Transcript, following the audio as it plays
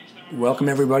Welcome,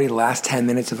 everybody. Last 10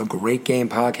 minutes of a great game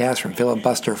podcast from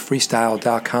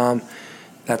filibusterfreestyle.com.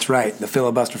 That's right, the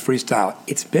Filibuster Freestyle.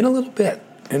 It's been a little bit,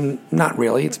 and not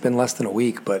really. It's been less than a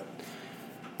week, but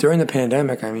during the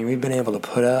pandemic, we've been able to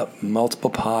put up multiple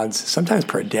pods, sometimes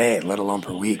per day, let alone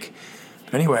per week.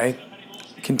 But anyway,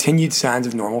 continued signs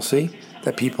of normalcy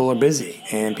that people are busy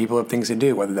and people have things to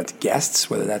do, whether that's guests,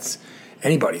 whether that's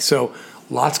anybody. So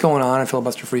lots going on at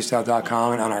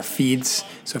filibusterfreestyle.com and on our feeds.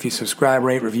 So if you subscribe,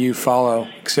 rate, review, follow,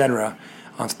 etc.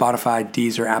 on Spotify,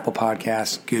 Deezer, Apple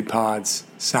Podcasts, Good Pods,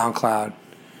 SoundCloud,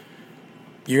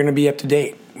 you're going to be up to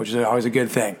date, which is always a good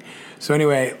thing. So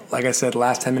anyway, like I said,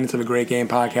 last 10 minutes of a great game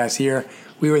podcast here.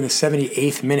 We were in the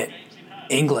 78th minute.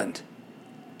 England,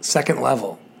 second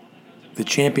level, the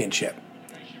championship.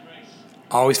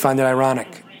 Always find it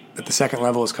ironic that the second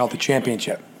level is called the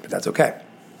championship, but that's okay.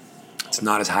 It's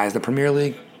not as high as the Premier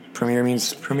League. Premier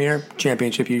means Premier.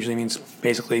 Championship usually means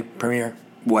basically Premier,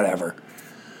 whatever.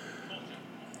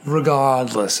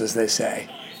 Regardless, as they say.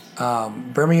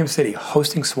 Birmingham City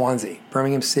hosting Swansea.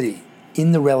 Birmingham City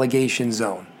in the relegation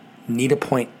zone. Need a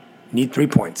point. Need 3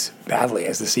 points badly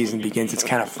as the season begins. It's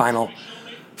kind of final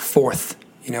fourth,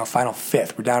 final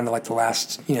fifth. We're down to like the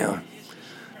last,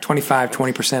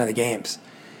 20% of the games.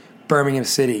 Birmingham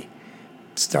City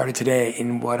started today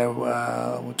in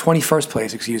 21st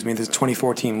place, This is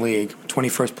 2014 league.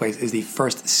 21st place is the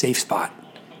first safe spot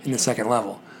in the second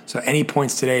level. So any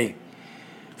points today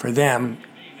for them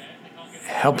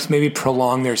helps maybe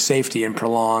prolong their safety and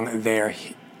prolong their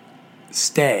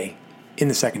stay in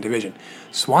the second division.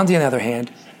 Swansea, on the other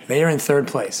hand, they are in third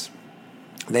place.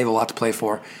 They have a lot to play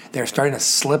for. They're starting to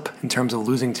slip in terms of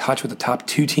losing touch with the top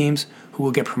two teams who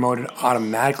will get promoted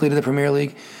automatically to the Premier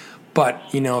League. But,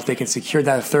 if they can secure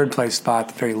that third place spot at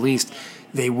the very least,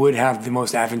 they would have the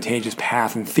most advantageous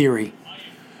path in theory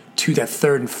to that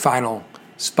third and final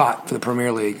spot for the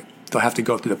Premier League. They'll have to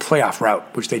go through the playoff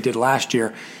route, which they did last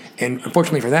year. And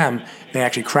unfortunately for them, they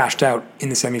actually crashed out in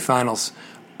the semifinals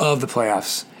of the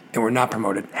playoffs and were not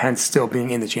promoted, hence still being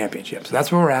in the championship. So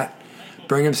that's where we're at.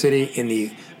 Birmingham City in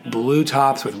the blue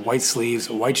tops with white sleeves,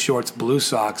 white shorts, blue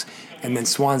socks, and then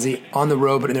Swansea on the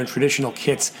road, but in their traditional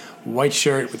kits, white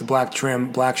shirt with the black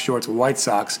trim, black shorts, white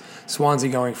socks.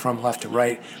 Swansea going from left to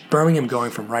right, Birmingham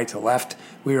going from right to left.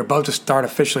 We are about to start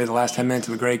officially the last 10 minutes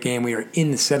of a great game. We are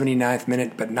in the 79th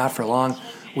minute, but not for long.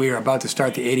 We are about to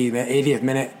start the 80th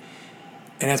minute.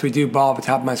 And as we do, ball at the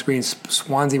top of my screen,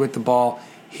 Swansea with the ball.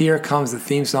 Here comes the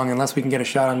theme song, unless we can get a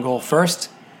shot on goal first.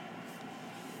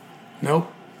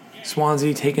 Nope.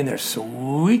 Swansea taking their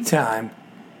sweet time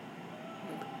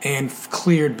and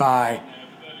cleared by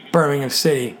Birmingham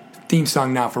City. Theme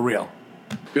song now for real.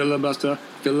 Filibuster,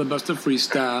 filibuster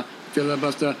freestyle.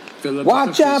 Filibuster, filibuster.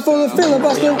 Watch out for the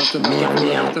filibuster.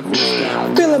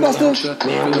 Filibuster.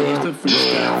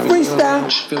 Freestyle.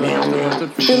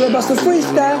 Filibuster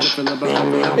freestyle.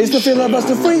 It's the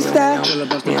filibuster freestyle.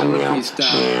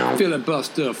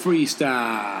 Filibuster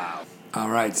freestyle. All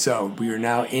right, so we are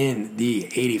now in the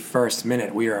 81st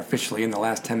minute. We are officially in the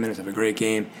last 10 minutes of a great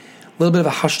game. A little bit of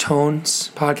a Hush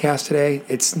Tones podcast today.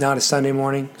 It's not a Sunday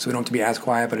morning, so we don't have to be as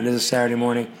quiet, but it is a Saturday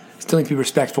morning. Still need to be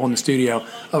respectful in the studio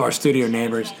of our studio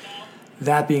neighbors.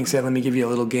 That being said, let me give you a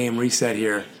little game reset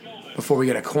here before we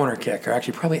get a corner kick, or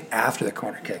actually probably after the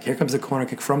corner kick. Here comes the corner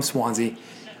kick from Swansea,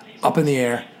 up in the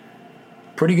air.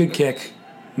 Pretty good kick.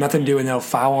 Nothing doing though.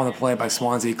 Foul on the play by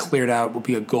Swansea. Cleared out. Will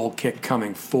be a goal kick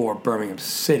coming for Birmingham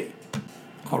City.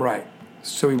 All right.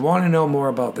 So we want to know more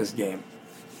about this game.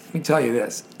 Let me tell you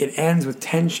this. It ends with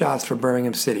 10 shots for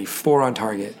Birmingham City, 4 on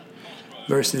target,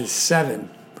 versus 7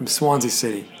 from Swansea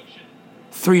City,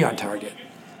 3 on target.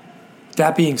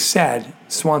 That being said,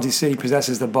 Swansea City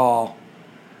possesses the ball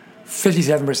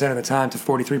 57% of the time to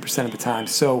 43% of the time.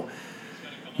 So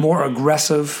more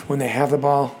aggressive when they have the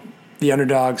ball. The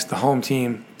underdogs, the home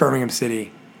team, Birmingham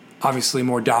City, obviously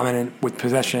more dominant with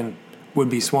possession would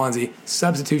be Swansea.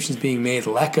 Substitutions being made,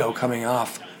 Lecco coming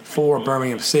off for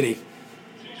Birmingham City.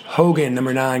 Hogan,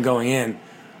 number 9, going in.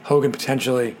 Hogan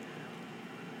potentially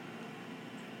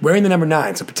wearing the number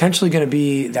 9, so potentially going to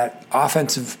be that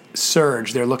offensive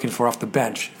surge they're looking for off the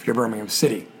bench if you're Birmingham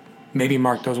City. Maybe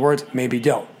mark those words, maybe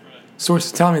don't.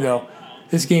 Sources tell me, though,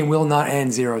 this game will not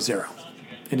end 0-0.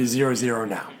 It is 0-0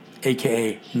 now,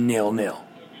 a.k.a. 0-0.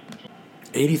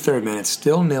 83rd minute,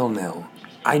 still 0-0.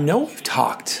 I know we've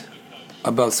talked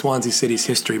about Swansea City's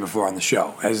history before on the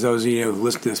show. As those of you who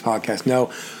listen to this podcast know,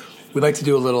 we like to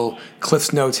do a little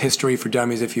Cliff's Notes history for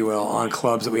dummies, if you will, on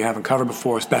clubs that we haven't covered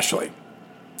before, especially.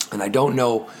 And I don't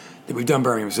know that we've done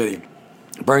Birmingham City.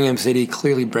 Birmingham City,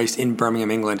 clearly based in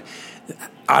Birmingham, England.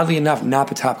 Oddly enough, not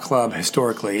the top club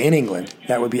historically in England.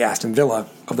 That would be Aston Villa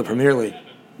of the Premier League.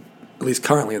 at least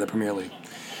currently of the Premier League.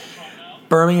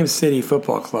 Birmingham City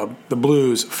Football Club, the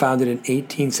Blues, founded in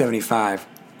 1875,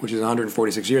 which is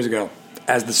 146 years ago,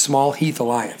 as the Small Heath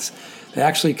Alliance. They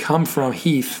actually come from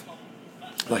Heath,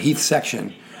 the Heath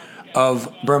section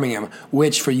of Birmingham,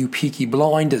 which for you Peaky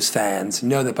Blinders fans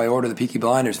know that by order of the Peaky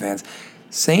Blinders fans,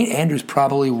 St. Andrews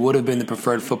probably would have been the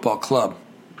preferred football club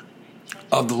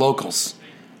of the locals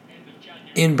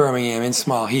in Birmingham, in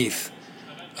Small Heath,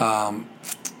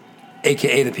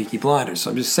 a.k.a. the Peaky Blinders. So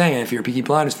I'm just saying, if you're a Peaky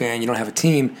Blinders fan, you don't have a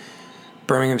team,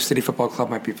 Birmingham City Football Club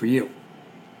might be for you.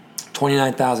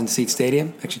 29,000 seat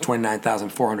stadium, actually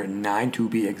 29,409 to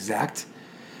be exact.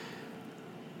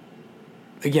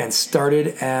 Again,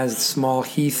 started as Small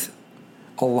Heath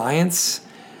Alliance.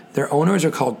 Their owners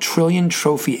are called Trillion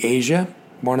Trophy Asia,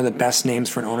 one of the best names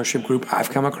for an ownership group I've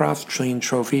come across. Trillion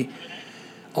Trophy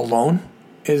alone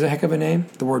is a heck of a name.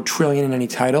 The word trillion in any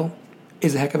title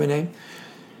is a heck of a name.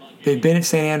 They've been at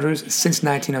St. Andrews since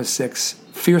 1906.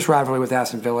 Fierce rivalry with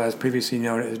Aston Villa, as previously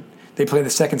noted. They play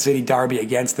the second city derby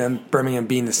against them, Birmingham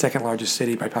being the second largest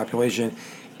city by population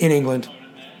in England.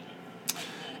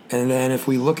 And then if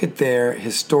we look at their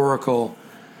historical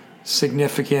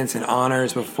significance and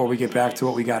honors before we get back to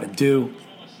what we got to do,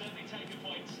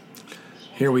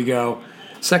 here we go.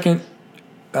 Second,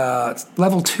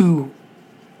 level 2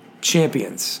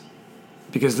 champions.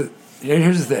 Because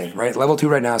here's the thing, right? Level 2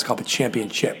 right now is called the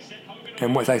championship.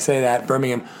 And as I say that,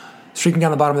 Birmingham streaking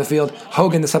down the bottom of the field.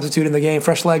 Hogan, the substitute in the game.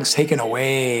 Fresh legs taken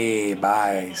away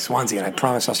by Swansea. And I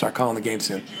promise I'll start calling the game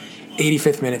soon.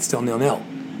 85th minute, still 0-0.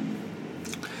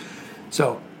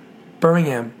 So,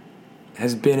 Birmingham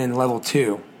has been in level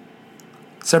 2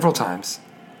 several times.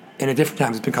 And at different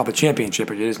times, it's been called the championship,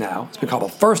 which it is now. It's been called the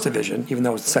first division, even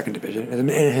though it's the second division. And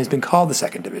it has been called the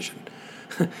second division.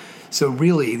 So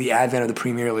really, the advent of the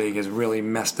Premier League has really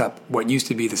messed up what used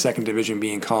to be the second division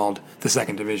being called the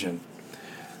second division.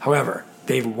 However,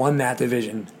 they've won that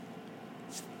division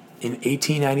in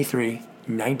 1893,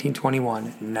 1921,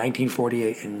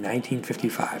 1948, and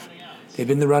 1955. They've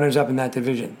been the runners-up in that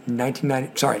division.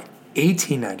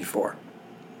 1894,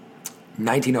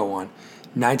 1901,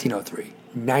 1903,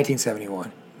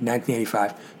 1971,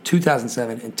 1985,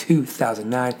 2007, and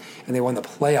 2009, and they won the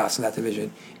playoffs in that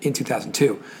division in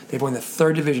 2002. They've won the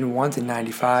third division once in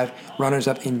 95,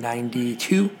 runners-up in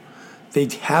 92. They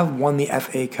have won the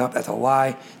FA Cup. That's a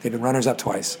lie. They've been runners-up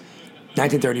twice,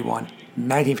 1931,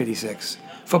 1956.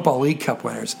 Football League Cup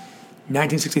winners,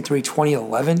 1963,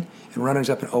 2011, and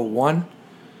runners-up in 01.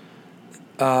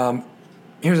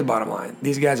 Here's the bottom line.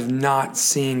 These guys have not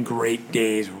seen great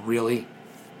days, really,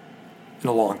 in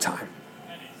a long time.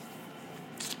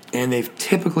 And they've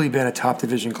typically been a top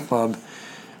division club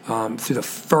through the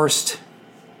first,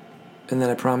 and then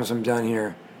I promise I'm done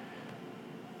here.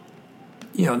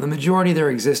 You know, the majority of their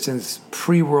existence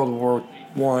pre-World War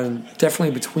I,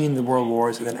 definitely between the World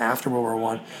Wars and then after World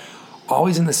War I,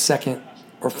 always in the second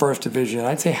or first division.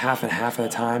 I'd say half and half at a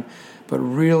time, but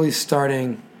really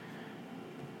starting,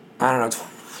 I don't know,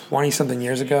 20-something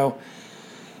years ago.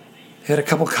 They had a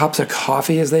couple cups of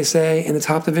coffee, as they say, in the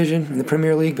top division in the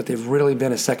Premier League, but they've really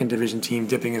been a second division team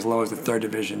dipping as low as the third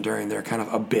division during their kind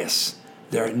of abyss,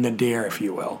 their nadir, if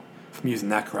you will, if I'm using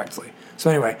that correctly. So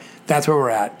anyway, that's where we're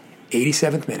at.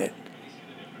 87th minute.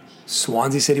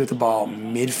 Swansea City with the ball,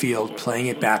 midfield, playing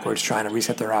it backwards, trying to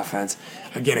reset their offense.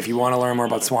 Again, if you want to learn more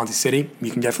about Swansea City,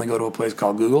 you can definitely go to a place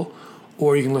called Google,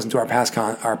 or you can listen to our past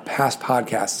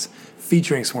podcasts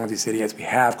featuring Swansea City, as we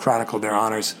have chronicled their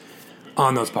honors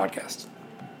on those podcasts.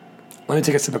 Let me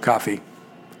take a sip of coffee,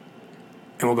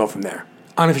 and we'll go from there.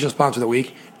 Unofficial sponsor of the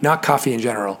week, not coffee in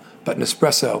general, but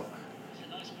Nespresso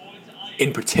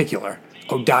in particular,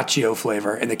 Odacchio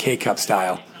flavor in the K-Cup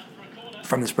style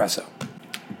from Nespresso.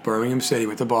 Birmingham City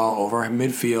with the ball over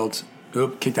midfield.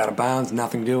 Kicked out of bounds,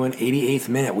 nothing doing. 88th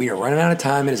minute. We are running out of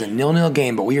time. It is a 0-0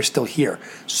 game, but we are still here.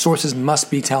 Sources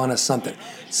must be telling us something.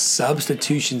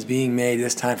 Substitutions being made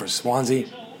this time for Swansea.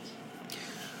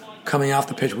 Coming off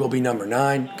the pitch will be number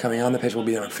 9. Coming on the pitch will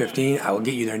be number 15. I will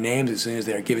get you their names as soon as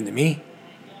they are given to me.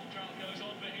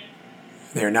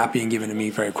 They are not being given to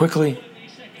me very quickly.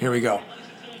 Here we go.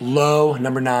 Low,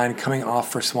 number 9, coming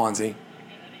off for Swansea.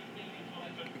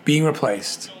 Being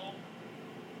replaced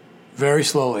very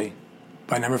slowly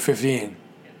by number 15,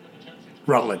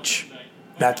 Rutledge.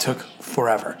 That took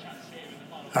forever.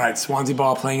 All right, Swansea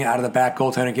ball playing it out of the back.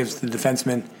 Goaltender gives to the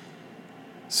defenseman.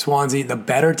 Swansea, the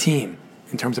better team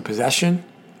in terms of possession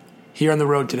here on the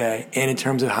road today and in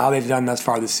terms of how they've done thus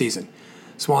far this season.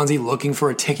 Swansea looking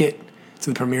for a ticket to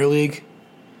the Premier League.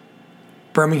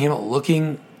 Birmingham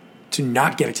looking to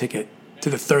not get a ticket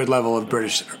to the third level of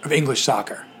English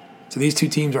soccer. So these two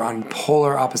teams are on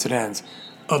polar opposite ends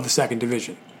of the second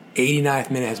division. 89th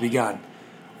minute has begun.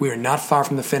 We are not far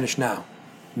from the finish now.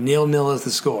 0-0 is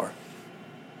the score.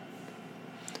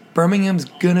 Birmingham's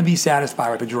going to be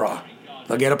satisfied with the draw.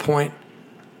 They'll get a point.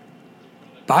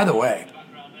 By the way,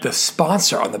 the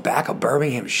sponsor on the back of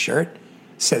Birmingham's shirt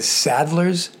says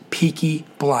Sadler's Peaky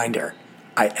Blinder.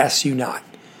 I S you not.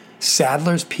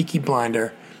 Sadler's Peaky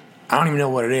Blinder. I don't even know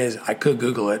what it is. I could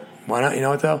Google it. Why not? You know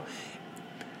what, though?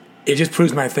 It just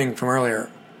proves my thing from earlier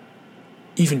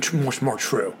even much more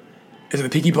true. Is that the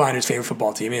Peaky Blinders' favorite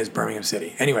football team is Birmingham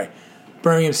City. Anyway,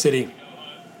 Birmingham City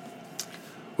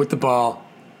with the ball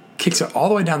kicks it all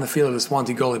the way down the field of the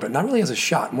Swansea goalie, but not really as a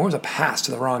shot, more as a pass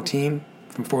to the wrong team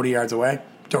from 40 yards away.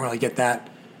 Don't really get that.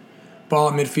 Ball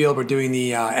at midfield, we're doing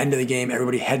the end of the game.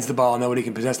 Everybody heads the ball, nobody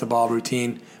can possess the ball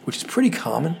routine, which is pretty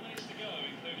common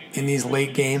in these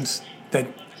late games that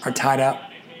are tied up.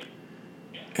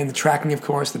 And the tracking, of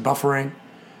course, the buffering.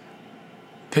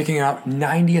 Picking up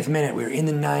 90th minute. We're in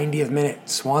the 90th minute.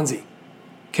 Swansea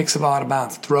kicks the ball out of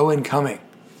bounds. Throw in coming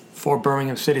for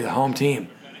Birmingham City, the home team.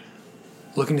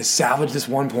 Looking to salvage this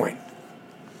 1 point.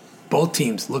 Both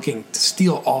teams looking to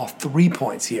steal all 3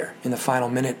 points here in the final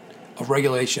minute of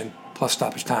regulation plus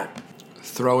stoppage time.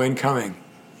 Throw in coming.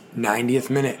 90th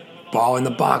minute. Ball in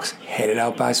the box. Headed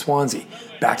out by Swansea.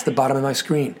 Back to the bottom of my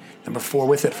screen. Number 4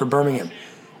 with it for Birmingham.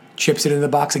 Chips it into the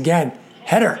box again.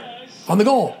 Header on the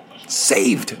goal.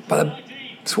 Saved by the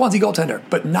Swansea goaltender,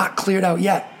 but not cleared out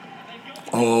yet.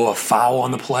 Oh, a foul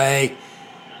on the play.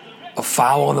 A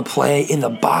foul on the play in the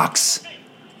box.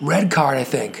 Red card, I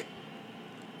think.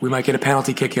 We might get a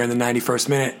penalty kick here in the 91st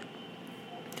minute.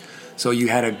 So you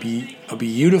had a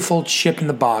beautiful chip in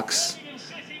the box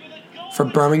for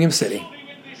Birmingham City.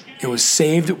 It was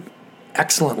saved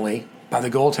excellently by the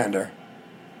goaltender.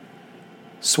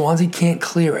 Swansea can't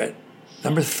clear it.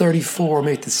 Number 34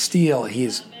 made the steal. He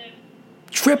is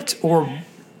tripped, or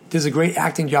does a great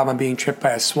acting job on being tripped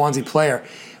by a Swansea player.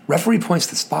 Referee points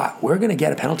to the spot. We're going to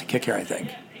get a penalty kick here, I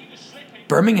think.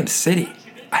 Birmingham City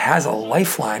has a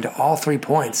lifeline to all 3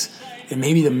 points and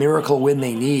maybe the miracle win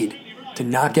they need to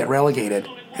not get relegated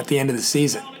at the end of the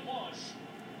season.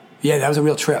 Yeah, that was a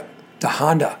real trip. To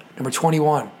Honda, number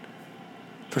 21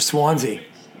 for Swansea.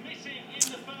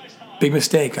 Big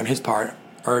mistake on his part,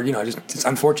 or, just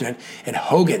unfortunate. And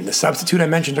Hogan, the substitute I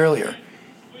mentioned earlier.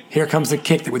 Here comes the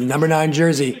kick with number 9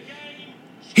 jersey.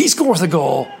 He scores the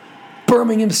goal.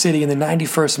 Birmingham City in the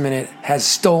 91st minute has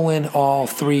stolen all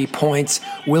 3 points.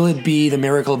 Will it be the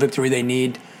miracle victory they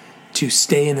need to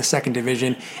stay in the second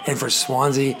division? And for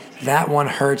Swansea, that one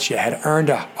hurts. You had earned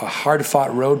a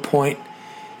hard-fought road point,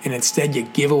 and instead you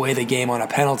give away the game on a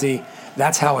penalty.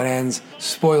 That's how it ends.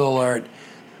 Spoiler alert.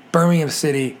 Birmingham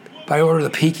City, by order of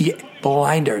the Peaky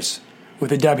Blinders,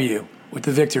 with a W, with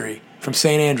the victory from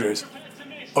St. Andrews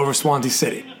over Swansea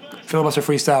City. Filibuster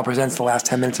Freestyle presents the last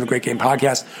 10 minutes of a great game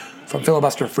podcast from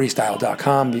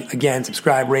filibusterfreestyle.com. Again,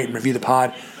 subscribe, rate, and review the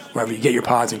pod wherever you get your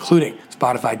pods, including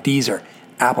Spotify, Deezer,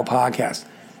 Apple Podcasts,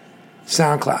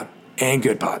 SoundCloud, and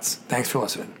Good Pods. Thanks for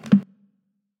listening.